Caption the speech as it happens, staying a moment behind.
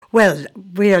Well,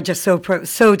 we are just so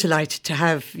delighted to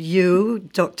have you,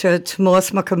 Dr.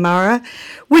 Tomás Mac Con-Mara,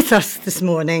 with us this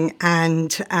morning.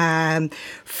 And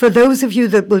for those of you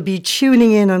that will be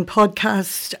tuning in on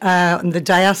podcast on the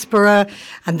diaspora,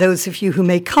 and those of you who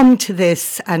may come to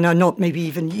this and are not maybe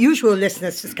even usual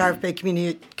listeners to Scariff Bay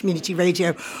Community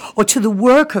Radio or to the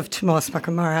work of Tomás Mac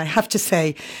Con-Mara, I have to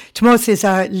say, Tomás is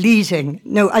our leading,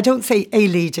 no, I don't say a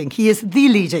leading, he is the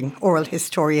leading oral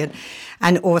historian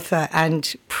and author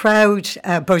and proud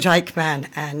Bodyke man.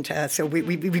 And so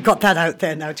we got that out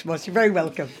there now, Tomás. You're very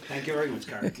welcome. Thank you very much,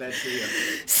 Karen. Glad to be here.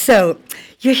 So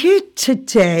you're here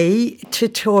today to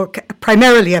talk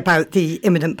primarily about the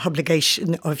imminent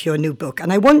publication of your new book.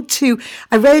 And I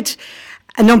read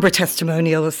a number of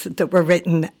testimonials that were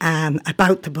written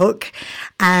about the book.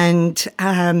 And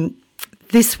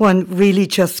this one really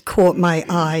just caught my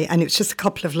eye, and it's just a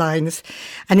couple of lines.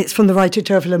 And it's from the writer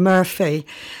Dervla Murphy,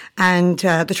 and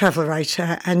the travel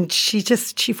writer. And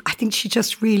I think she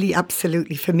just really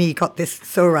absolutely, for me, got this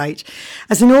so right.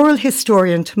 As an oral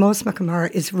historian, Tomás Mac Con-Mara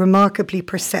is remarkably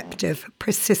perceptive,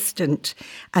 persistent,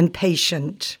 and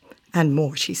patient. And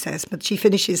more, she says. But she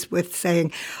finishes with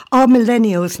saying, our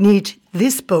millennials need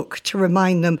this book to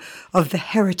remind them of the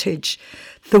heritage,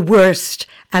 the worst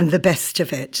and the best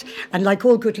of it. And like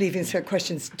all good Leaving Cert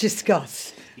questions,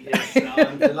 discuss. Yes,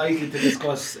 I'm delighted to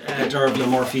discuss Dervla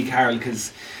Murphy, Carol,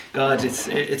 because, God,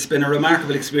 it's been a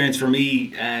remarkable experience for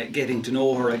me getting to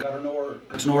know her. I got to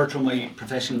know her through my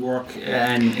professional work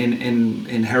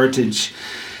in heritage.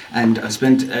 And I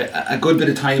spent a good bit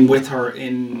of time with her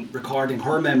in recording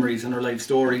her memories and her life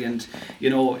story. And, you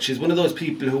know, she's one of those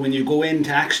people who, when you go in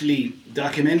to actually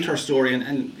document her story,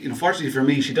 and you know, fortunately for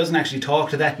me, she doesn't actually talk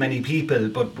to that many people,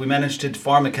 but we managed to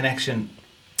form a connection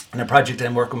in a project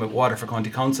I'm working with Waterford County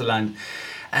Council on.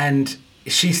 And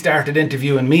she started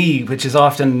interviewing me, which is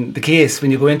often the case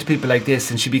when you go into people like this.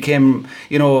 And she became,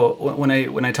 you know, when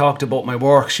I talked about my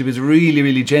work, she was really,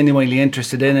 really genuinely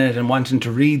interested in it and wanting to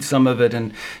read some of it.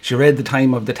 And she read The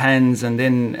Time of the Tans, and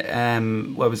then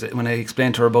when I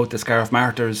explained to her about the Scariff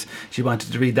Martyrs, she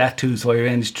wanted to read that too. So I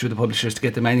arranged through the publishers to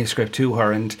get the manuscript to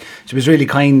her, and she was really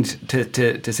kind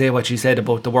to say what she said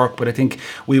about the work. But I think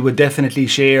we would definitely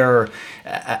share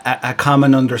a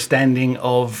common understanding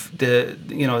of the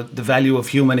value of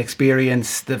human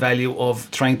experience, the value of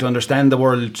trying to understand the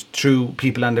world through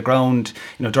people on the ground.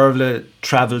 You know, Dervla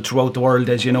travelled throughout the world,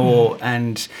 as you know,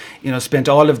 and, you know, spent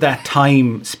all of that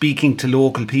time speaking to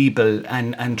local people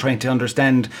and trying to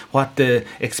understand what the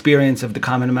experience of the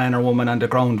common man or woman on the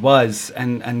ground was,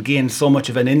 and gained so much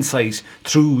of an insight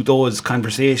through those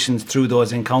conversations, through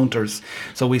those encounters.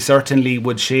 So we certainly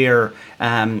would share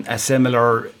a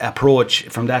similar approach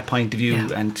from that point of view. Yeah.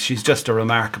 And she's just a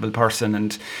remarkable person.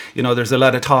 And, you know, there's a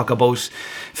lot of talk about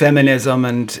feminism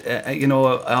and, you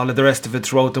know, all of the rest of it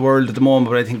throughout the world at the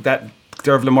moment. But I think that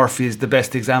Dervla Murphy is the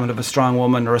best example of a strong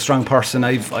woman or a strong person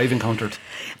I've encountered.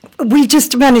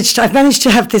 I've managed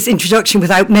to have this introduction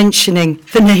without mentioning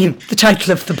the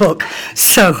title of the book.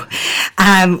 So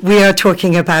we are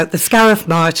talking about the Scariff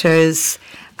Martyrs,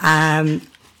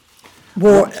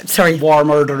 War,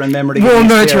 Murder and Memory. War,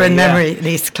 Murder and Memory,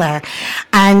 East Clare.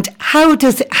 And how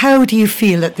do you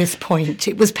feel at this point?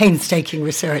 It was painstaking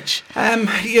research.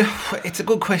 It's a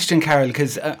good question, Carol,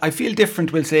 because I feel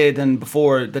different, we'll say, than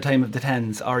before The Time of the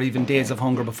Tans or even Days of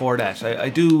Hunger before that.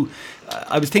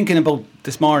 I was thinking about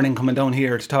this morning coming down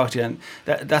here to talk to you, and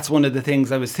that's one of the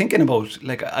things I was thinking about.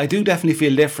 Like, I do definitely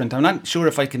feel different. I'm not sure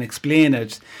if I can explain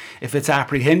it, if it's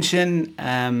apprehension.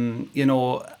 You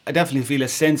know, I definitely feel a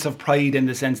sense of pride in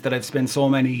the sense that I've spent so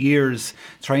many years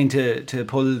trying to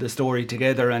pull the story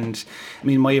together. And I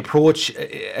mean, my approach,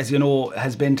 as you know,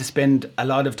 has been to spend a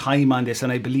lot of time on this,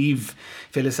 and I believe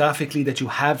philosophically that you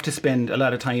have to spend a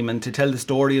lot of time and to tell the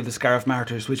story of the Scariff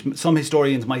Martyrs, which some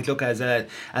historians might look as a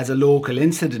local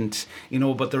incident, you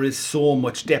know, but there is so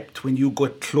much depth. When you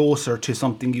get closer to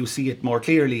something, you see it more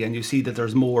clearly and you see that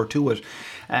there's more to it.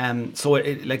 So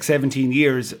like 17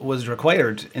 years was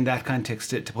required in that context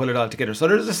to pull it all together. So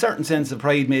there's a certain sense of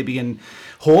pride maybe in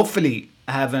hopefully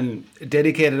having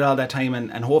dedicated all that time,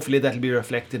 and hopefully that'll be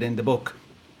reflected in the book.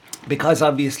 Because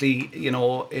obviously, you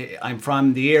know, I'm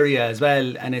from the area as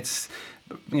well, and it's,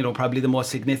 you know, probably the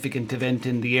most significant event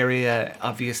in the area,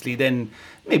 obviously. Then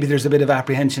maybe there's a bit of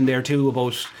apprehension there too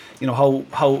about, you know,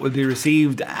 how it will be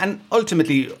received. And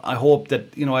ultimately, I hope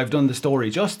that, you know, I've done the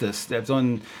story justice. I've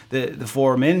done the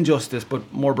four men justice,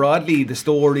 but more broadly, the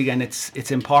story and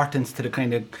its importance to the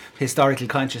kind of historical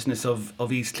consciousness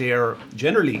of East Clare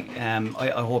generally.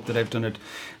 I hope that I've done it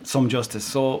some justice.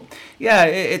 So, yeah,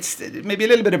 it's maybe a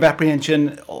little bit of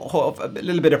apprehension, a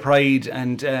little bit of pride,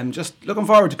 and just looking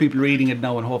forward to people reading it.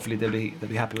 now, and hopefully they'll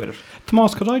be happy with it.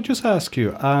 Tomás, could I just ask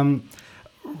you?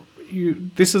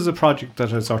 This is a project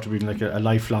that has sort of been like a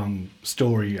lifelong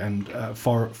story, and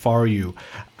for you,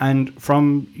 and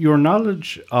from your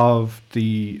knowledge of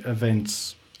the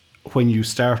events when you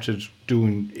started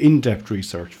doing in-depth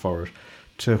research for it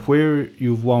to where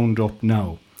you've wound up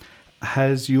now,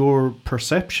 has your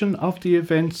perception of the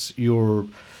events, your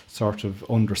sort of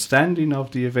understanding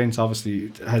of the events,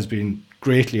 obviously has been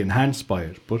greatly enhanced by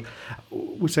it, but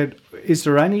we said, is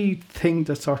there anything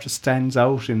that sort of stands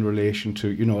out in relation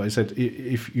to, I said,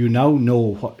 if you now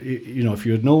know what, if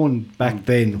you had known back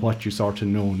then what you sort of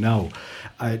know now,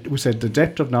 we said the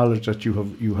depth of knowledge that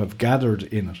you have gathered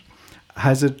in it,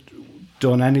 has it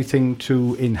done anything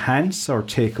to enhance or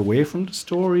take away from the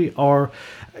story, or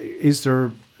is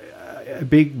there a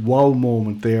big wow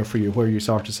moment there for you where you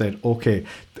sort of said, okay,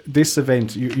 this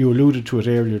event, you alluded to it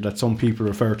earlier that some people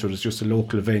refer to it as just a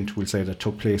local event, we'll say, that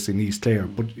took place in East Clare,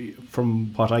 but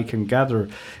from what I can gather,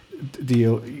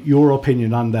 your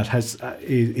opinion on that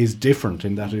is different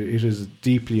in that it is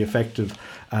deeply effective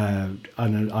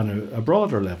on a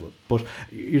broader level. But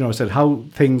I said how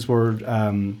things were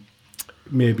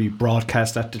maybe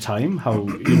broadcast at the time, how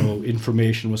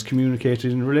information was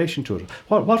communicated in relation to it.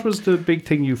 What was the big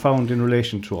thing you found in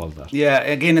relation to all that? Yeah,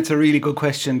 again, it's a really good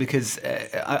question, because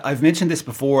I've mentioned this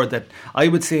before, that I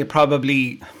would say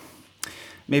probably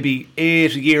maybe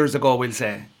 8 years ago, we'll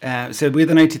say. So we had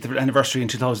the 90th anniversary in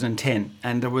 2010,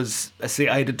 and there was I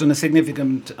had done a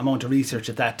significant amount of research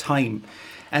at that time,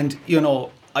 and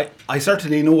I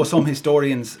certainly know some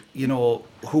historians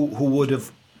who would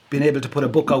have been able to put a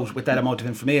book out with that amount of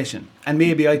information, and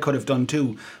maybe I could have done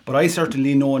too, but I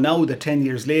certainly know now that 10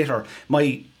 years later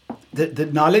the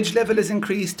knowledge level has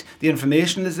increased, the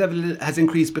information level has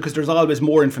increased, because there's always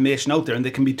more information out there, and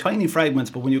they can be tiny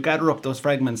fragments, but when you gather up those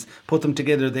fragments, put them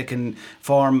together, they can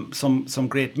form some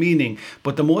great meaning.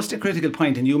 But the most critical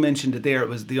point, and you mentioned it there, it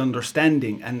was the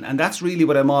understanding, and that's really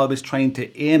what I'm always trying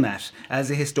to aim at as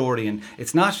a historian.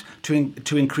 It's not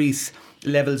to increase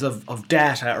levels of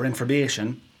data or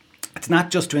information. It's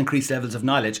not just to increase levels of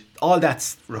knowledge. All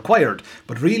that's required.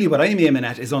 But really what I'm aiming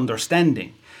at is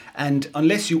understanding. And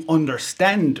unless you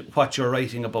understand what you're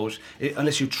writing about,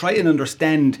 unless you try and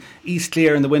understand East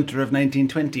Clare in the winter of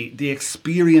 1920, the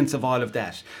experience of all of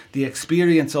that, the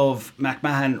experience of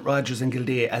McMahon, Rogers and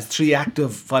Gildea as 3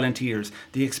 active volunteers,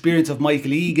 the experience of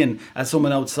Michael Egan as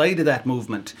someone outside of that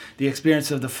movement, the experience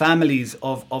of the families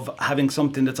of having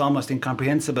something that's almost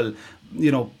incomprehensible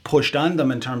pushed on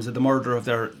them in terms of the murder of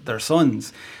their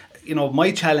sons.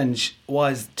 My challenge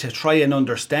was to try and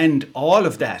understand all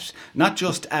of that, not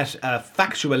just at a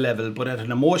factual level, but at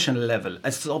an emotional level,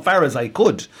 as so far as I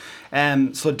could.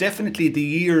 So definitely the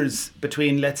years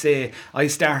between, let's say, I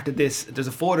started this, there's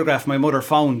a photograph my mother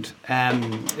found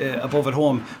above at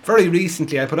home very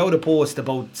recently. I put out a post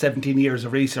about 17 years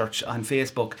of research on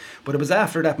Facebook, but it was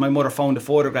after that my mother found a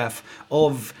photograph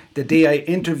of the day I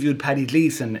interviewed Paddy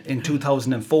Gleeson in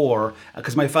 2004,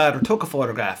 because my father took a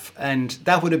photograph, and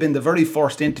that would have been the very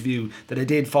first interview that I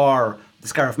did for the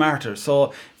Scariff Martyrs.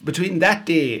 So between that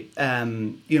day,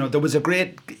 there was a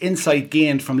great insight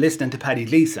gained from listening to Paddy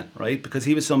Gleeson, right? Because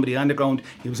he was somebody on the ground.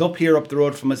 He was up here, up the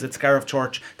road from us at Scariff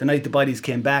Church the night the bodies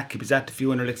came back. He was at the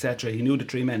funeral, etc. He knew the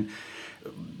 3 men.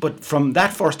 But from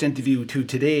that first interview to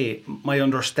today, my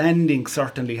understanding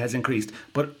certainly has increased,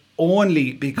 but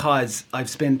only because I've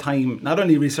spent time not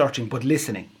only researching, but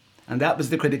listening. And that was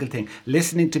the critical thing.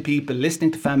 Listening to people,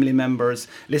 listening to family members,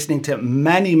 listening to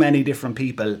many, many different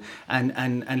people,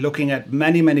 and looking at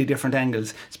many, many different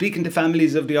angles. Speaking to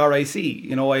families of the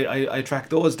RIC, I track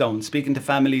those down. Speaking to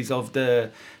families of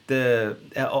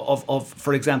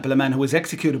for example, a man who was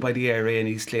executed by the IRA in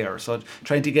East Clare. So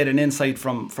trying to get an insight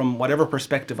from whatever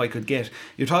perspective I could get.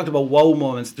 You talked about wow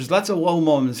moments. There's lots of wow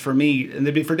moments for me, and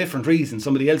they'd be for different reasons.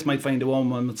 Somebody else might find a wow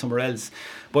moment somewhere else.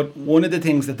 But one of the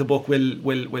things that the book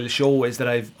will show is that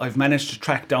I've managed to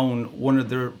track down one of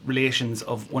the relations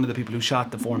of one of the people who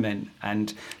shot the 4 men,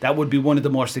 and that would be one of the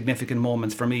more significant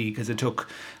moments for me, because it took,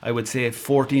 I would say,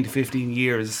 14 to 15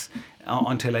 years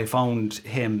until I found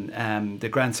him, the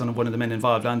grandson of one of the men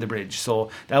involved on the bridge. So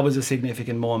that was a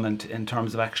significant moment in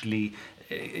terms of actually,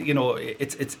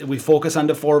 we focus on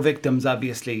the 4 victims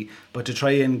obviously, but to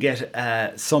try and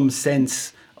get some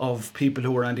sense of people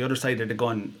who were on the other side of the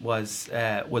gun was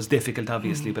difficult,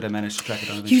 obviously, but I managed to track it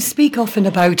down eventually. You speak often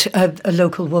about a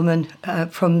local woman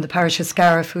from the parish of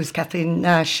Scariff, who's Kathleen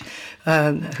Nash,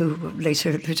 who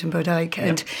later lived in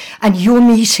Bodyke, and your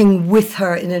meeting with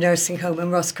her in a nursing home in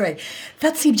Roscrea.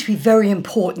 That seemed to be very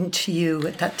important to you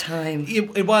at that time.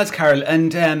 It was, Carol,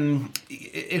 and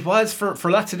it was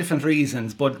for lots of different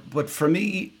reasons, but for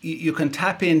me, you can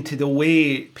tap into the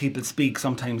way people speak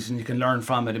sometimes and you can learn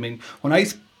from it. I mean, when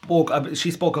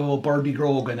she spoke about Birdie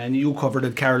Grogan, and you covered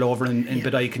it, Carol, over in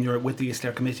Bodyke, and you're with the East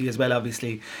Clare Committee as well,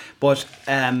 obviously. But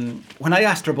when I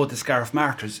asked her about the Scariff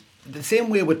Martyrs, the same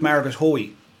way with Margaret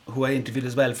Hoey, who I interviewed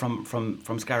as well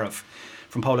from Scariff,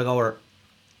 from Paula Gower,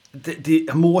 the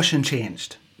emotion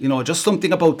changed. You know, just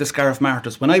something about the Scariff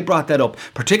Martyrs. When I brought that up,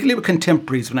 particularly with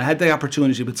contemporaries, when I had the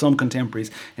opportunity with some contemporaries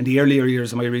in the earlier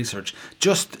years of my research,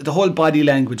 just the whole body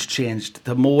language changed,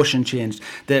 the emotion changed,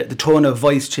 the tone of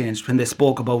voice changed when they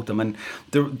spoke about them. And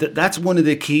that's one of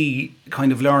the key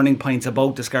kind of learning points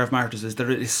about the Scariff Martyrs, is there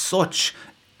is such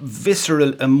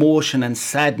visceral emotion and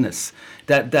sadness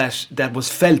that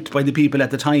was felt by the people at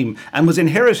the time, and was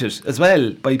inherited as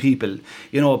well by people.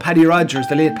 You know, Paddy Rogers,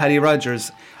 the late Paddy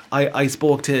Rogers, I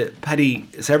spoke to Paddy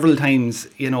several times,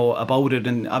 you know, about it,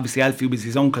 and obviously Alfie was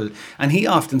his uncle, and he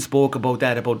often spoke about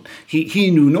that, about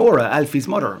he knew Nora, Alfie's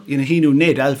mother, you know, he knew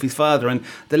Ned, Alfie's father, and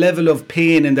the level of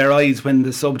pain in their eyes when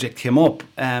the subject came up,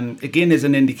 again, is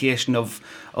an indication of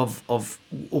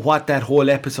what that whole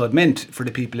episode meant for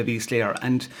the people of East Clare.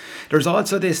 And there's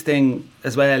also this thing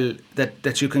as well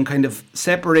that you can kind of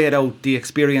separate out the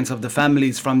experience of the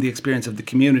families from the experience of the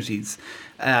communities.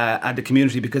 At the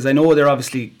community, because I know they're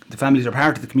obviously, the families are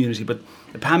part of the community, but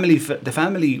the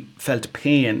family felt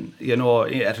pain, you know,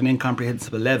 at an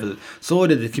incomprehensible level. So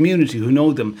did the community who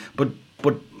know them, but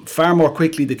far more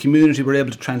quickly the community were able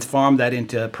to transform that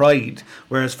into pride,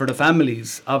 whereas for the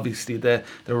families, obviously there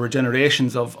were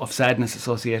generations of sadness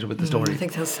associated with the story. I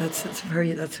think that's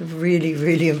a really,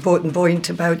 really important point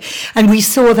about, and we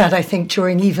saw that, I think,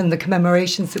 during even the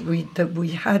commemorations that we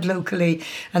had locally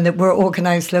and that were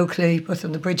organised locally, both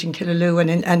on the bridge in Killaloe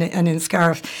and in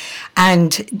Scariff.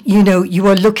 And you know, you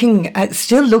are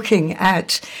still looking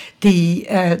at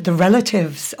the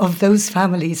relatives of those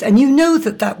families, and you know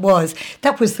that was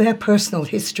their personal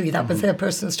history, that was their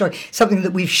personal story, something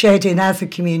that we've shared in as a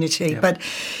community. But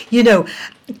you know,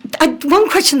 one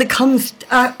question that comes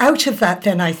out of that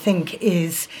then, I think,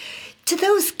 is,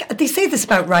 they say this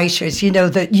about writers, you know,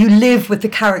 that you live with the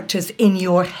characters in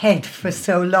your head for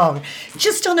so long.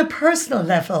 Just on a personal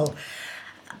level,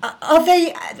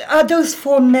 are those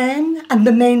four men and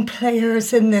the main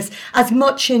players in this as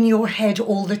much in your head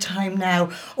all the time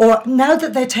now, or now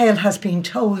that their tale has been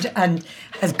told and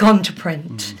has gone to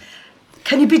print,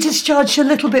 can you be discharged a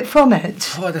little bit from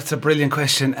it? Oh, that's a brilliant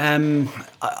question.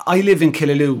 I live in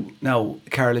Killaloe now,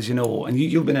 Carol, as you know, and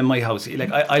you've been in my house.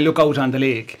 Like, I look out on the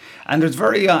lake, and there's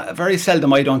very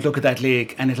seldom I don't look at that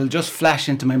lake, and it'll just flash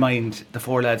into my mind the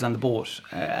four lads on the boat,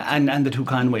 and the two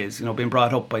Conways, you know, being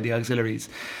brought up by the auxiliaries.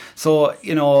 So,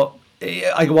 you know,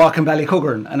 I go walk in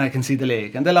Ballycuggan and I can see the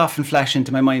lake, and they'll often flash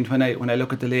into my mind when I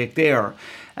look at the lake there.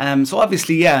 So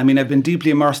obviously, yeah, I mean, I've been deeply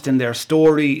immersed in their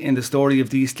story, in the story of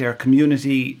the East Clare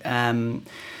community.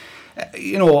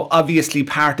 You know, obviously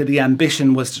part of the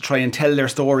ambition was to try and tell their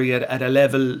story at a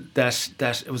level that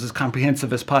it was as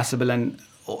comprehensive as possible. And,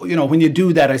 you know, when you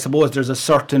do that, I suppose there's a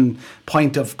certain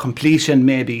point of completion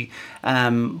maybe.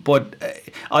 But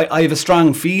I have a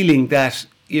strong feeling that,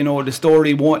 you know, the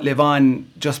story won't live on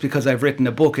just because I've written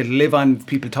a book. It'll live on if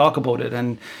people talk about it.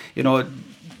 And, you know,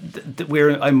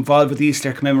 I'm involved with the East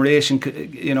Clare Commemoration,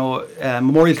 you know,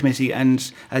 Memorial Committee,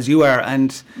 and as you are,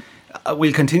 and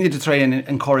we'll continue to try and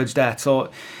encourage that.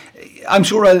 So I'm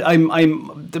sure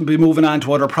I'm be moving on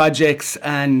to other projects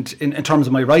and in terms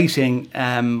of my writing.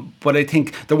 But I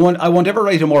think I won't ever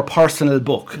write a more personal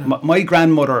book. My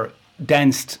grandmother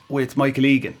danced with Michael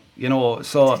Egan, you know,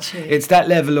 so it's that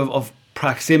level of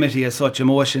proximity as such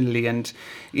emotionally, and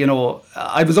you know,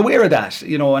 I was aware of that,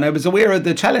 you know, and I was aware of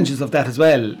the challenges of that as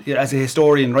well, as a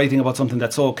historian writing about something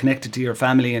that's so connected to your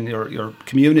family and your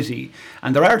community,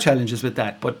 and there are challenges with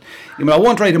that, but you know, I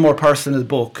won't write a more personal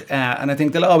book, and I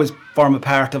think they'll always form a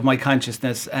part of my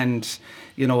consciousness, and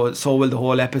you know, so will the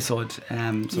whole episode,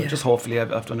 just hopefully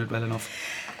I've done it well enough.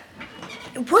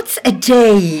 What's a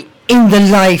day in the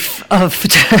life of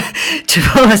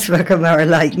Tomás McNamara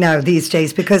like now these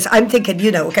days? Because I'm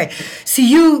thinking, okay, so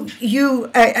you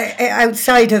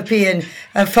outside of being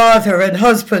a father and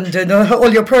husband and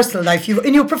all your personal life,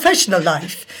 in your professional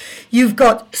life, you've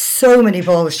got so many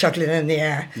balls juggling in the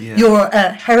air. Yeah. You're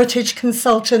a heritage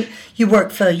consultant. You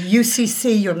work for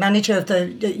UCC. You're manager of the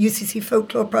UCC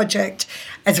Folklore Project,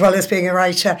 as well as being a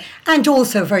writer, and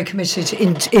also very committed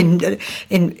in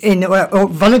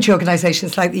voluntary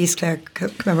organisations like the East Clare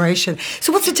Commemoration.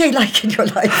 So, what's a day like in your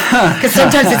life? Because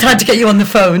sometimes it's hard to get you on the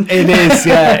phone. It is,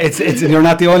 yeah. It's you're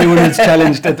not the only one who's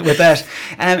challenged with that.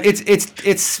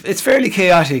 It's fairly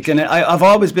chaotic, and I've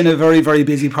always been a very, very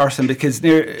busy person because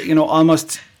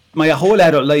almost my whole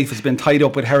adult life has been tied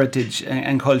up with heritage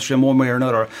and culture in one way or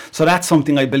another. So that's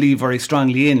something I believe very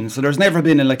strongly in. So there's never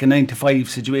been a 9-to-5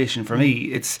 situation for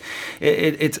me. It's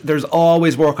there's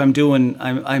always work I'm doing.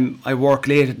 I work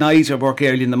late at night. I work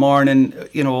early in the morning.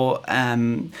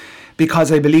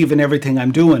 Because I believe in everything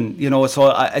I'm doing.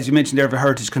 So as you mentioned, there, I have a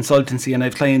heritage consultancy, and I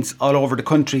have clients all over the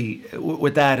country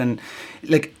with that, and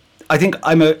I think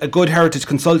I'm a good heritage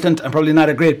consultant. I'm probably not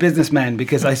a great businessman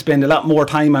because I spend a lot more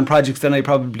time on projects than I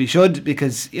probably should,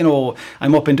 because,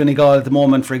 I'm up in Donegal at the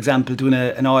moment, for example, doing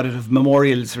an audit of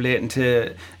memorials relating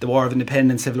to the War of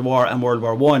Independence, Civil War and World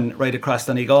War I right across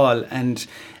Donegal. And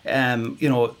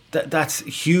that's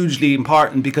hugely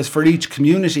important, because for each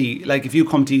community, like if you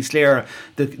come to East Clare,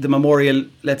 the memorial,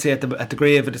 let's say at the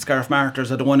grave of the Scarf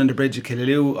Martyrs, or the one on the bridge of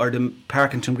Killaloe, or the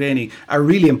park in Tuamgraney, are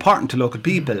really important to local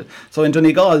people. So in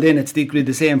Donegal then it's equally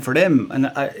the same for them. And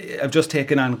I've just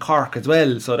taken on Cork as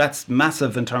well, so that's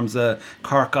massive in terms of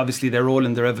Cork, obviously their role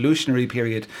in the revolutionary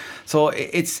period. So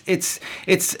it's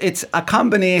a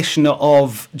combination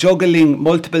of juggling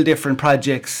multiple different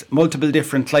projects, multiple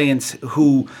different clients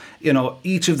who,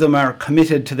 each of them are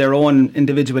committed to their own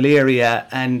individual area,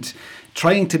 and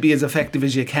trying to be as effective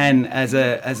as you can as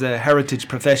a heritage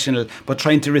professional, but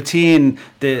trying to retain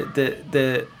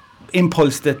the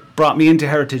impulse that brought me into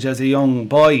heritage as a young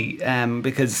boy,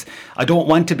 because I don't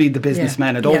want to be the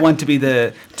businessman. I don't want to be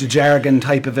the jargon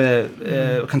type of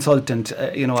a consultant.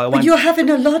 But you're having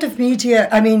a lot of media.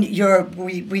 I mean,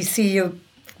 we see you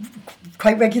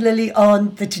quite regularly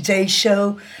on the Today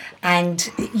Show, and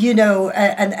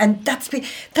and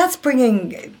that's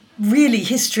bringing really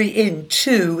history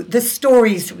into the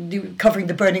stories, covering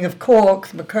the burning of Cork,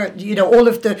 all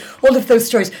of those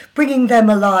stories, bringing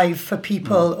them alive for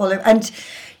people.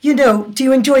 Do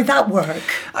you enjoy that work?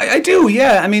 I do,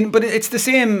 yeah. I mean, but it's the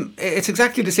same. It's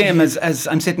exactly the same as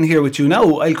I'm sitting here with you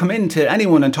now. I'll come in to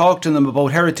anyone and talk to them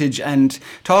about heritage, and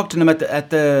talk to them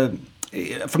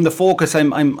from the focus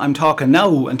I'm talking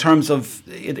now, in terms of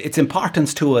its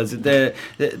importance to us, the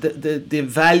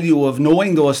value of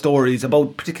knowing those stories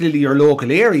about particularly your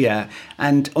local area,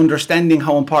 and understanding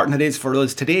how important it is for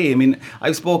us today. I mean,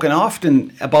 I've spoken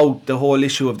often about the whole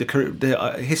issue of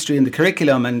the history in the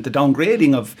curriculum, and the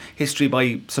downgrading of history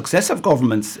by successive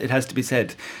governments, it has to be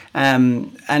said,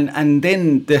 and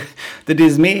then the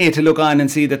dismay to look on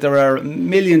and see that there are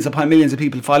millions upon millions of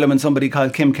people following somebody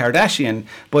called Kim Kardashian,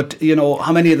 but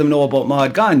how many of them know about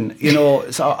Maud Gonne,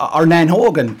 or Nan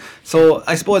Hogan. So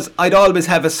I suppose I'd always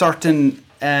have a certain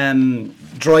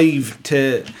drive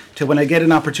to when I get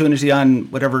an opportunity on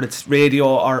whether it's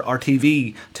radio or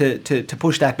TV to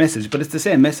push that message. But it's the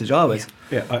same message always.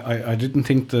 Yeah, I didn't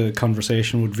think the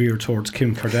conversation would veer towards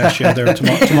Kim Kardashian there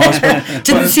tomorrow.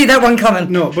 Didn't see that one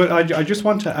coming. No, but I just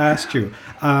want to ask you,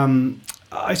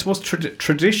 I suppose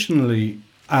traditionally,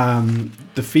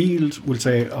 the field, we'll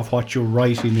say, of what you're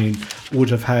writing in would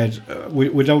have had,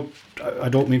 without, I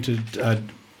don't mean to,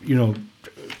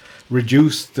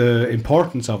 reduce the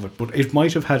importance of it, but it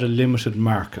might have had a limited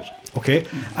market, okay?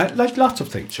 Like lots of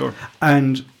things. Sure.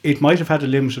 And it might have had a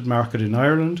limited market in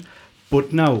Ireland,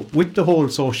 but now, with the whole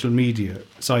social media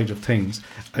side of things,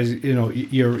 as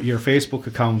your Facebook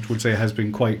account, would say, has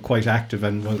been quite active,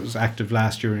 and was active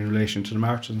last year in relation to the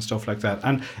marches and stuff like that.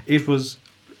 And it was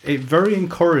very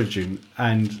encouraging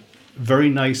and very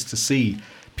nice to see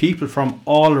people from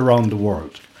all around the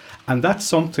world. And that's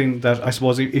something that, I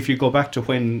suppose, if you go back to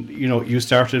when you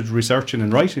started researching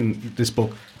and writing this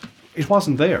book, it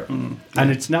wasn't there,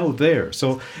 and it's now there.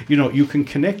 So you can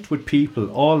connect with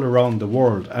people all around the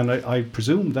world, and I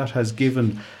presume that has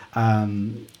given.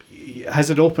 Has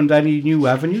it opened any new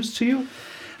avenues to you?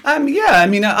 Yeah, I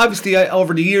mean, obviously,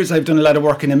 over the years, I've done a lot of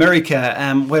work in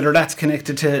America, whether that's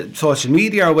connected to social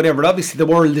media or whatever. Obviously, the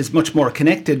world is much more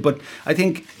connected, but I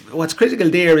think what's critical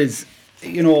there is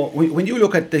when you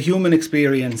look at the human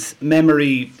experience,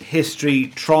 memory, history,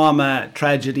 trauma,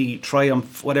 tragedy,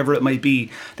 triumph, whatever it might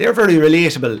be, they're very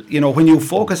relatable, when you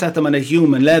focus at them on a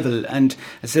human level. And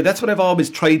I say that's what I've always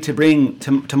tried to bring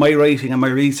to my writing and my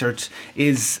research,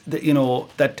 is that,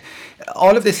 that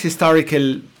all of this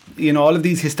historical, all of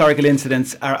these historical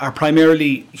incidents are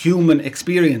primarily human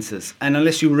experiences. And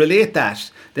unless you relate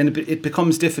that, then it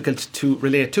becomes difficult to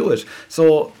relate to it.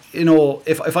 So,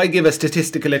 if I give a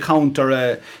statistical account or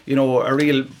a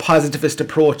real positivist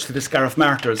approach to the Scariff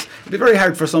martyrs, it'd be very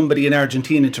hard for somebody in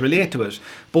Argentina to relate to it.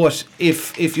 But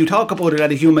if you talk about it at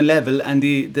a human level and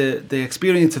the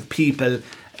experience of people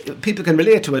can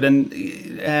relate to it.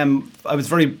 And I was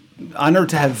very honoured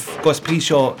to have Gus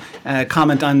Pichot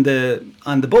comment on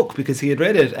the book, because he had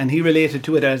read it and he related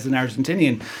to it as an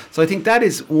Argentinian. So I think that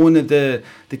is one of the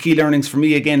key learnings for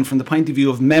me, again, from the point of view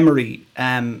of memory,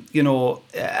 and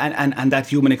that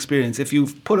human experience. If you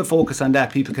put a focus on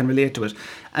that, people can relate to it.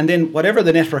 And then whatever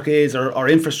the network is or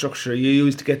infrastructure you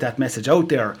use to get that message out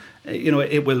there,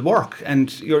 it will work.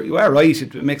 And you are right.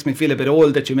 It makes me feel a bit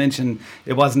old that you mentioned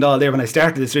it wasn't all there when I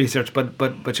started this research,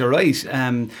 but you're right.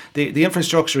 The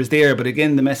infrastructure is there, but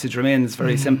again, the message remains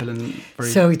very simple and very.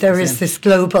 So there is this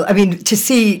global. I mean, to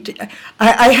see,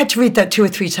 I had to read that 2 or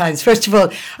 3 times. First of all,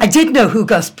 I did know who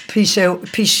Gus Pichot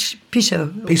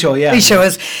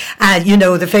was,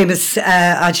 the famous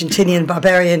Argentinian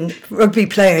barbarian rugby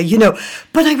player,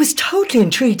 But I was totally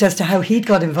intrigued as to how he'd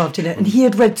got involved in it, and he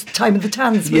had read Time of the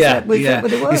Tans. Was that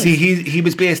what it was? You see, he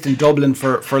was based in Dublin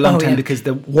for a long time, because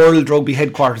the World Rugby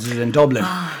headquarters is in Dublin,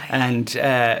 and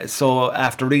so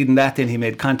after reading that, then he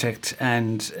made contact,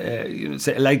 and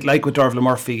like with Dervla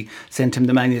Murphy, sent him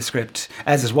the manuscript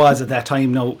as it was at that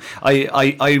time. Now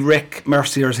I wreck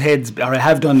Mercier's heads, or I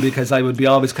have done, because I would be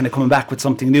always kind of coming back with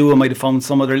something new. I might have found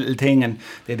some other little thing and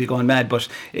they'd be going mad, but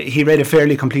he read a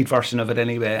fairly complete version of it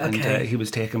anyway, and he was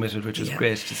taken with it, which was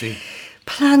great to see.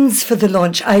 Plans for the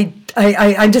launch. I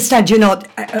understand you're not.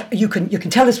 You can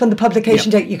tell us when the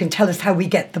publication date. You can tell us how we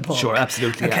get the book. Sure,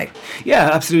 absolutely. Okay. Yeah,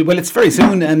 absolutely. Well, it's very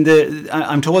soon, and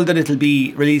I'm told that it'll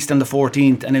be released on the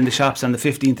 14th and in the shops on the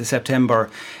 15th of September.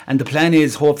 And the plan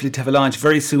is hopefully to have a launch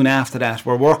very soon after that.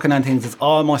 We're working on things that's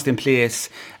almost in place,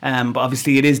 but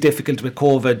obviously it is difficult with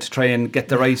COVID to try and get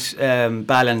the right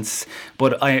balance.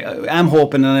 But I am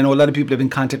hoping, and I know a lot of people have been in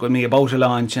contact with me about a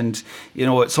launch, and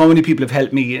so many people have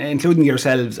helped me, including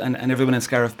yourselves and everyone in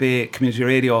Scariff Bay Community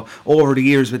Radio over the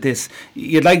years with this.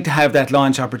 You'd like to have that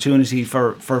launch opportunity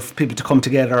for people to come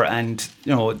together and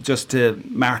just to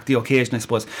mark the occasion, I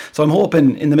suppose. So I'm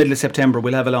hoping in the middle of September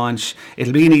we'll have a launch.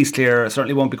 It'll be in East Clare. I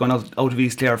certainly won't be going out of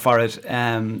East Clare for it,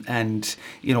 and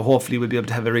hopefully we'll be able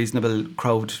to have a reasonable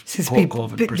crowd.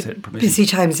 COVID busy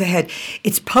times ahead.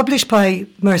 It's published by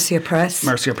Mercier Press.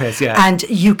 Mercier Press, yeah. And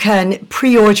you can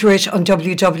pre-order it on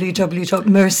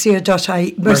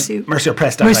www.mercier.ie.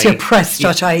 Mercierpress.ie.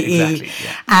 Exactly,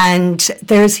 yeah. And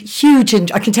there's huge,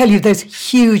 I can tell you there's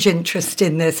huge interest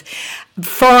in this,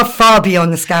 far, far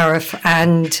beyond the Scariff.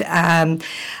 And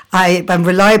I'm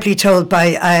reliably told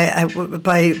by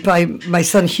my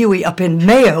son Huey up in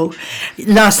Mayo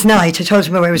last night. I told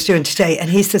him what I was doing today, and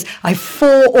he says, I've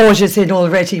 4 orders in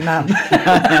already, ma'am.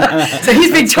 So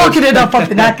he's been talking it up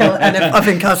in Achill and up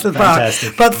in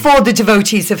Castlebar. But for the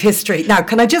devotees of history. Now,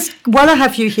 can I just, while I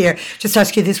have you here, just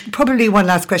ask you this, probably one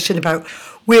last question about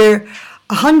we're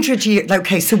 100 years.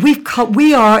 Okay, so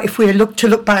we are, if we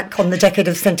look back on the decade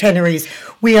of centenaries,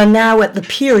 we are now at the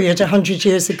period 100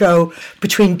 years ago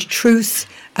between truce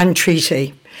and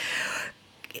treaty.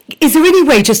 Is there any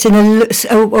way, just in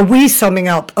a wee summing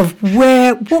up of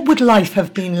what would life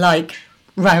have been like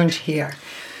round here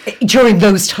during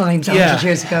those times 100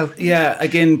 years ago? Yeah,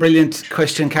 again, brilliant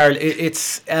question, Carol.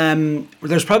 It's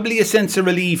there's probably a sense of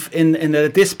relief in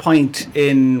at this point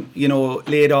in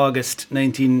late August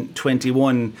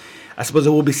 1921. I suppose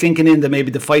it will be sinking in that maybe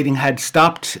the fighting had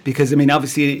stopped, because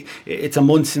obviously it's a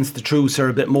month since the truce, or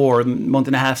a bit more, a month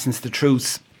and a half since the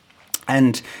truce.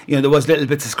 And, there was little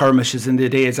bits of skirmishes in the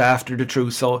days after the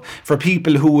truce. So for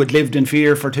people who had lived in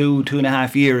fear for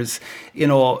 2.5 years,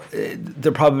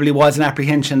 there probably was an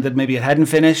apprehension that maybe it hadn't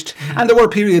finished. Mm-hmm. And there were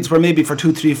periods where maybe for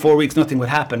 2, 3, 4 weeks nothing would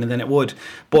happen, and then it would.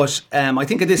 But I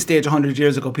think at this stage, 100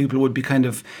 years ago, people would be kind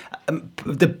of,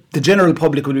 the general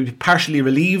public would be partially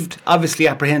relieved, obviously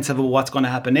apprehensive of what's going to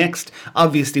happen next,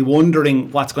 obviously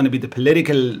wondering what's going to be the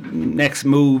political next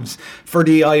moves. For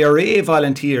the IRA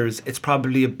volunteers, it's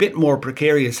probably a bit more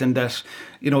precarious in that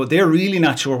they're really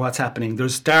not sure what's happening.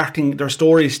 There's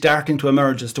stories starting to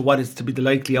emerge as to what is to be the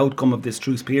likely outcome of this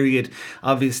truce period.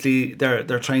 Obviously,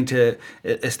 they're trying to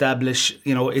establish,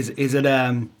 is it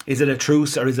Is it a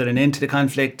truce or is it an end to the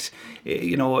conflict?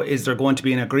 Is there going to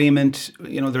be an agreement?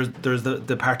 There's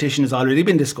the partition has already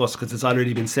been discussed because it's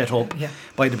already been set up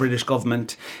by the British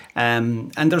government,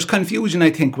 and there's confusion, I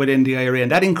think, within the IRA,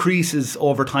 and that increases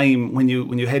over time when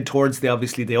you head towards the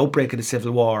outbreak of the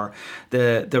Civil War.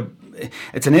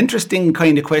 It's an interesting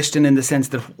kind of question in the sense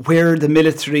that where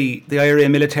the IRA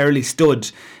militarily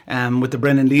stood with the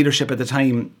Brennan leadership at the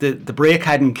time, the break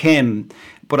hadn't came.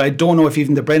 But I don't know if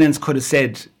even the Brennans could have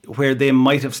said where they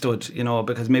might have stood,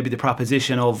 because maybe the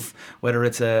proposition of whether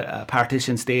it's a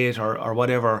partition state or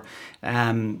whatever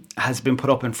has been put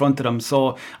up in front of them.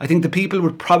 So I think the people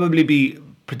would probably be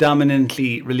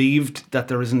predominantly relieved that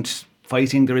there isn't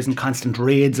fighting, there isn't constant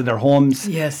raids in their homes.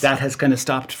 Yes. That has kind of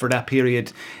stopped for that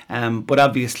period. But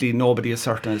obviously nobody is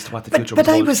certain as to what the future will hold.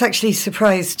 But I was actually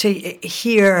surprised to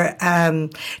hear,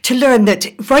 to learn that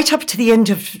right up to the end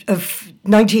of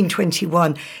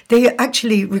 1921, they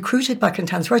actually recruited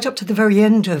Blackentans right up to the very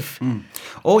end of.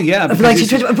 Oh yeah, of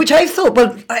 1921, which I thought.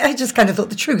 Well, I just kind of thought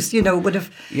the truce, would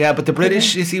have. Yeah, but the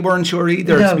British, you see, weren't sure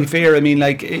either. No. To be fair, I mean,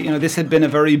 this had been a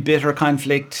very bitter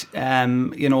conflict, for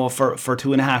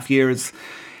 2.5 years,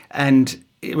 and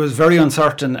it was very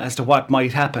uncertain as to what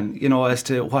might happen, as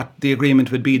to what the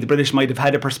agreement would be. The British might have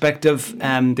had a perspective,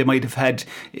 they might have had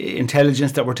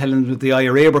intelligence that were telling them that the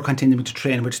IRA were continuing to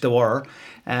train, which they were.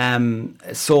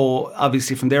 So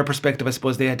obviously from their perspective, I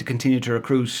suppose they had to continue to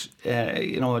recruit,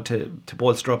 to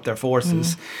bolster up their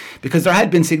forces, because there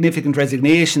had been significant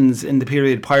resignations in the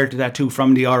period prior to that too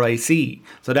from the RIC.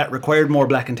 So that required more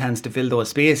Black and Tans to fill those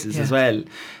spaces as well.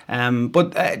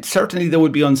 But certainly there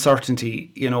would be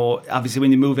uncertainty, obviously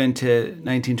when you move into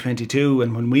 1922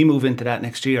 and when we move into that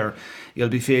next year, you'll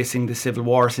be facing the Civil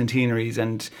War centenaries,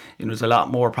 and there's a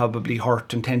lot more probably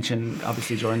hurt and tension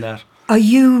obviously during that. Are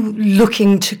you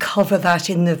looking to cover that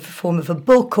in the form of a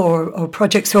book or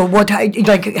projects, or what? Have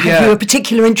you a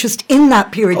particular interest in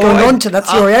that period going on to?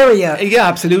 That's your area. Yeah,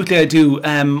 absolutely, I do.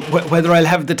 Whether I'll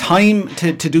have the time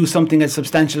to do something as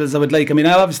substantial as I would like. I mean,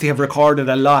 I obviously have recorded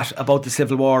a lot about the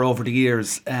Civil War over the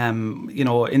years.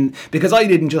 Because I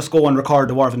didn't just go and record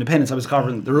the War of Independence. I was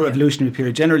covering the revolutionary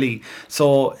period generally.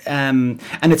 So, and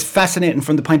it's fascinating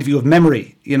from the point of view of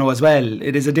memory, as well.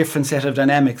 It is a different set of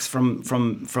dynamics from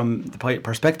the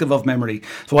perspective of memory.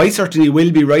 So I certainly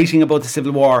will be writing about the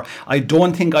Civil War. I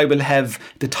don't think I will have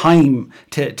the time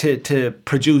to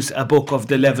produce a book of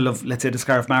the level of, let's say, the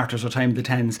Scarf Martyrs or Time of the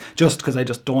Tens, just because I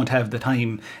just don't have the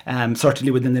time,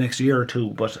 certainly within the next year or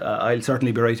two, but I'll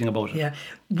certainly be writing about it. Yeah.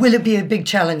 Will it be a big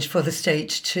challenge for the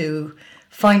state to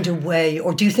find a way,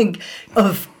 or do you think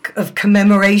of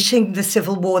commemorating the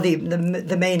Civil War,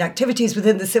 the main activities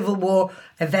within the Civil War,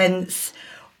 events,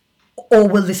 or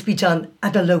will this be done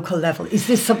at a local level? Is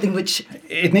this something which...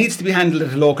 It needs to be handled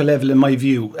at a local level, in my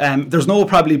view. There's no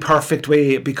probably perfect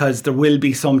way, because there will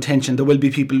be some tension. There will be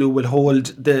people who will hold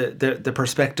the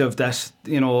perspective that,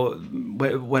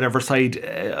 whatever side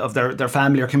of their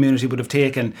family or community would have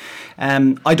taken.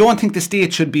 I don't think the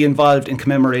state should be involved in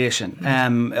commemoration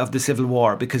of the Civil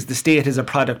War, because the state is a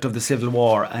product of the Civil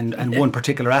War and one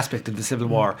particular aspect of the Civil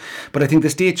War. But I think the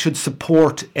state should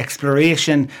support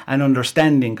exploration and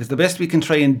understanding, because the best we can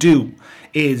try and do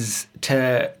is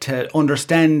to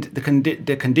understand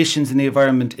the conditions in the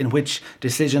environment in which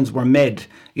decisions were made,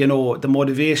 the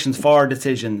motivations for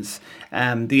decisions,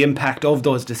 the impact of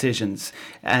those decisions,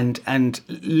 and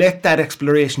let that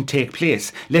exploration take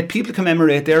place. Let people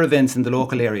commemorate their events in the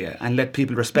local area, and let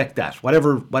people respect that,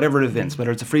 whatever events,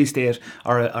 whether it's a free state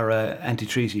or a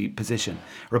anti-treaty position,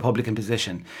 Republican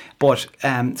position. But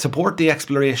support the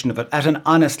exploration of it at an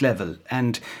honest level.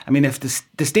 And I mean, if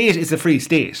the state is a free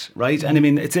state, right? And I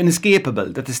mean, it's inescapable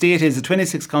that the state is a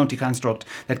 26 county construct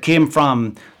that came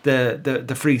from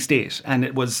the free state, and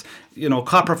it was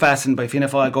copper fastened by Fianna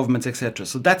Fáil governments, etc.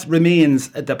 So that remains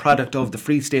the product of the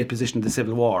free state position of the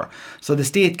Civil War. So the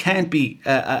state can't be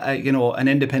an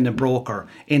independent broker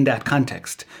in that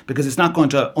context, because it's not going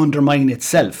to undermine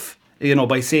itself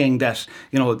by saying that,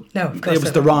 it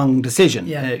was the wrong decision,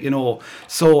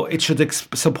 so it should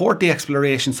support the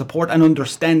exploration, support an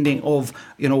understanding of,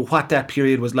 what that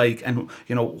period was like, and,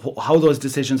 how those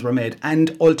decisions were made,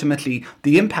 and ultimately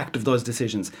the impact of those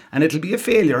decisions. And it'll be a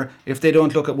failure if they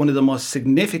don't look at one of the most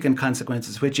significant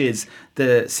consequences, which is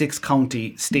the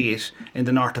 6-county state in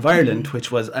the north of Ireland,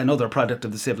 which was another product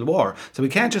of the Civil War. So we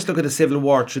can't just look at the Civil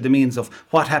War through the means of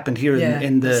what happened here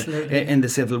in the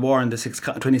Civil War in the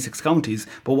 26 counties,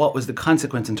 but what was the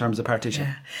consequence in terms of partition?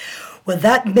 Yeah. Well,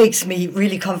 that makes me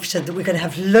really confident that we're going to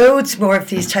have loads more of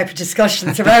these type of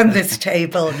discussions around this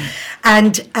table.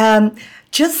 And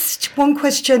Just one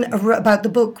question about the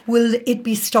book. Will it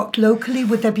be stocked locally?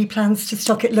 Would there be plans to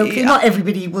stock it locally? Not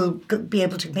everybody will be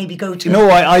able to maybe go to... No,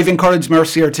 I've encouraged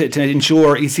Mercier to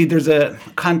ensure, you see, there's a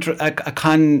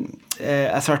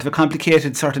sort of a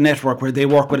complicated sort of network where they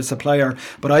work with a supplier,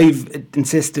 but I've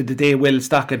insisted that they will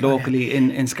stock it locally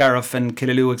in Scariff and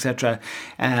Killaloe, etc.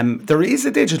 There is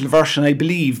a digital version, I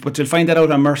believe, but you'll find that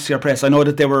out on Mercier Press. I know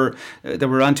that they were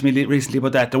on to me recently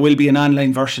about that. There will be an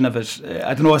online version of it.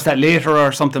 I don't know, is that later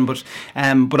or something, but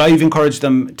I've encouraged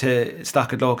them to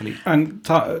stock it locally. And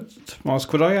Tomas,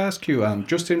 could I ask you,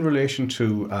 just in relation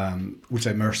to, we'll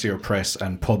say Mercier Press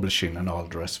and publishing and all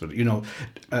the rest of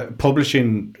it,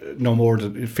 publishing no more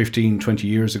than 15, 20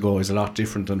 years ago is a lot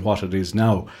different than what it is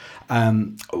now. As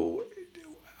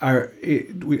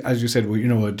you said,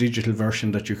 a digital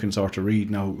version that you can sort of read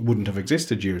now wouldn't have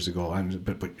existed years ago,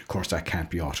 but of course that can't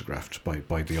be autographed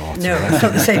by the author. No, it's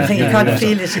not the same thing. You can't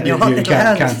feel it in your hot little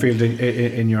hands. You can't feel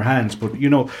it in your hands. But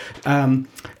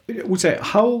would say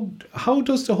how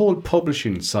does the whole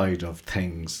publishing side of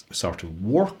things sort of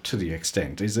work to the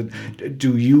extent? Is it,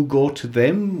 do you go to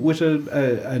them with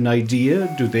an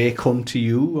idea? Do they come to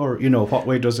you, or what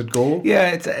way does it go?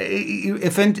 Yeah, it's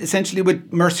essentially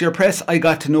with Mercier Press. I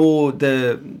got to know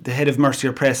the head of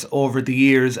Mercier Press over the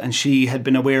years, and she had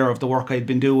been aware of the work I'd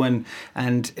been doing,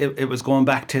 and it was going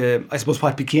back to, I suppose,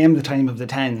 what became the time of the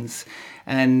Tens,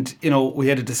 and we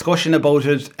had a discussion about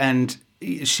it, and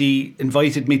she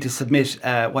invited me to submit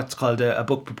what's called a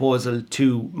book proposal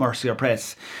to Mercier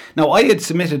Press. Now, I had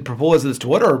submitted proposals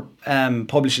to other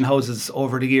publishing houses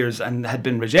over the years and had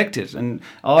been rejected, and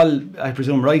all, I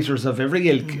presume, writers of every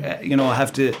ilk,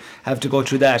 have to go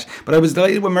through that. But I was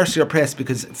delighted with Mercier Press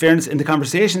because, in fairness, in the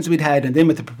conversations we'd had and then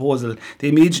with the proposal, they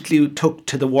immediately took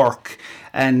to the work,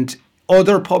 and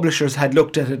other publishers had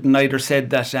looked at it and either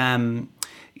said that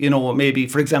maybe,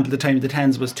 for example, the Time of the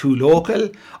Tens was too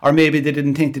local, or maybe they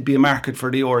didn't think there'd be a market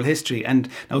for the oral history. And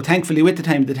now, thankfully, with the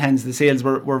Time of the Tens, the sales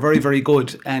were very, very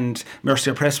good, and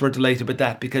Mercier Press were delighted with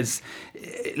that because,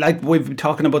 like we've been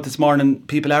talking about this morning,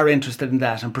 people are interested in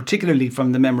that, and particularly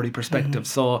from the memory perspective.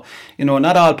 So,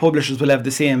 not all publishers will have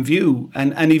the same view,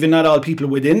 and even not all people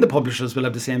within the publishers will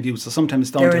have the same view. So sometimes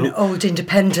it's down They're to... an old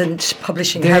independent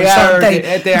publishing house, aren't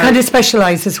they? They kind of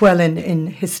specialise as well in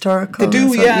historical. They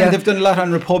do, and they've done a lot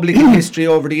on Republican history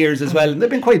over the years as well, and they've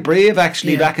been quite brave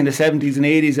actually back in the 70s and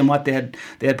 80s and what they had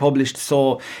published.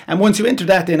 So, and once you enter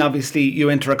that, then obviously you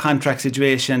enter a contract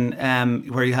situation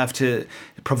where you have to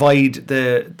provide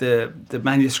the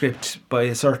manuscript by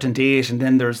a certain date, and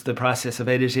then there's the process of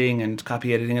editing and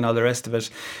copy editing and all the rest of it.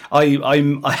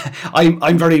 I'm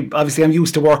very, obviously I'm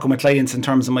used to working with clients in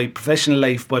terms of my professional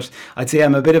life, but I'd say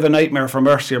I'm a bit of a nightmare for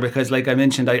Mercier because, like I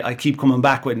mentioned, I keep coming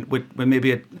back with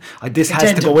maybe this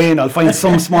has to go in. I'll find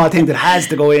some small thing that has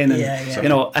to go in, and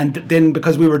and then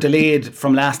because we were delayed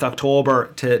from last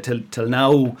October till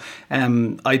now,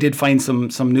 I did find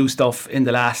some new stuff in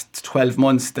the last 12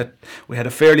 months that we had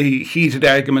a fairly heated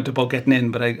argument about getting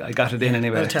in, but I got it in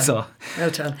anyway. Well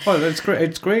done. Well, it's great.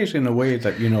 It's great in a way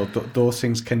that those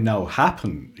things can now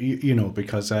happen.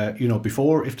 Because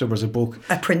before, if there was a book,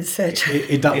 a print set,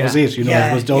 that was it.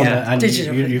 It was done, and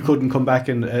you couldn't come back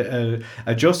and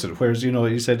adjust it. Whereas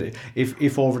you said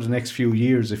if over the next few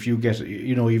years, if you get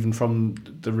even from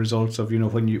the results of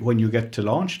when you get to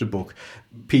launch the book,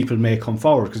 people may come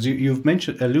forward, because you've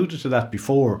alluded to that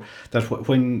before, that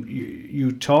when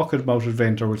you talk about an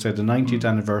event, or we'll say the 90th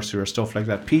anniversary or stuff like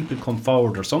that, people come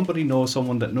forward, or somebody knows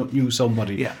someone that knew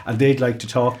somebody, and they'd like to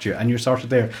talk to you, and you're sort of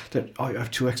there that I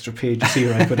have 2 extra pages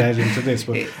here I could add into this.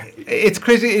 But it's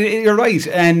crazy. You're right,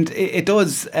 and it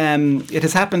does. It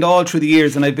has happened all through the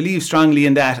years, and I believe strongly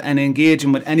in that, and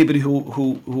engaging with anybody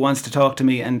who wants to talk to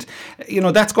me, and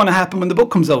that's going to happen when the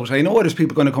book comes out. I know there's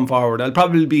people going to come forward. I'll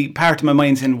probably be part of my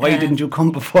mind saying, why didn't you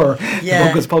come before the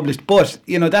book was published? But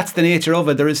that's the nature of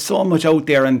it. There is so much out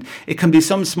there, and it can be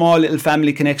some small little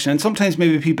family connection, and sometimes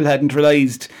maybe people hadn't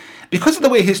realised, because of the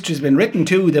way history's been written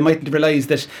too, they mightn't realise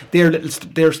that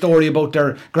their story about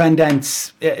their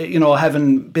grandaunts,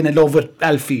 having been in love with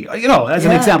Alfie, as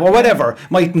an example, or whatever,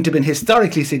 mightn't have been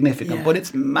historically significant, but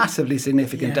it's massively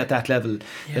significant at that level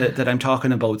that I'm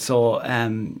talking about. So,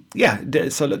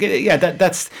 so look,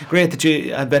 that's great that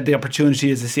you have had the opportunity,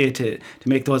 as I say, to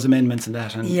make those amendments and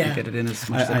that, and get it in as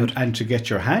much as I could. And to get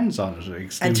your hands on it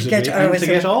exclusively, and to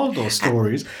get all those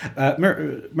stories.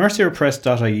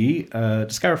 Mercierpress.ie, the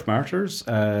Scariff Mark, Martyrs,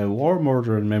 War,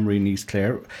 Murder and Memory in East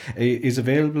Clare, is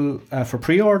available for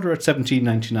pre-order at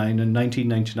 $17.99, and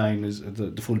 $19.99 is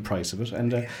the full price of it.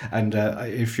 And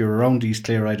if you're around East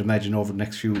Clare, I'd imagine over the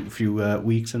next few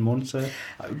weeks and months,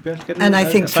 I'd be able to get and I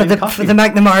think for the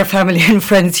McNamara family and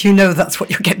friends, that's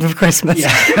what you're getting for Christmas.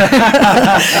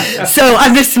 Yeah. So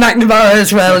I miss McNamara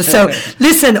as well. So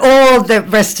listen, all the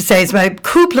rest to say is my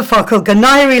cúpla focail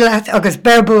ganairi leat agus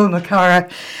berbu macara.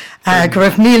 Gur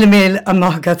raibh míle a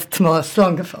maith agat Tomás,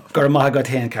 slán go fóg. Gur maith agat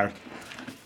héan, Carol.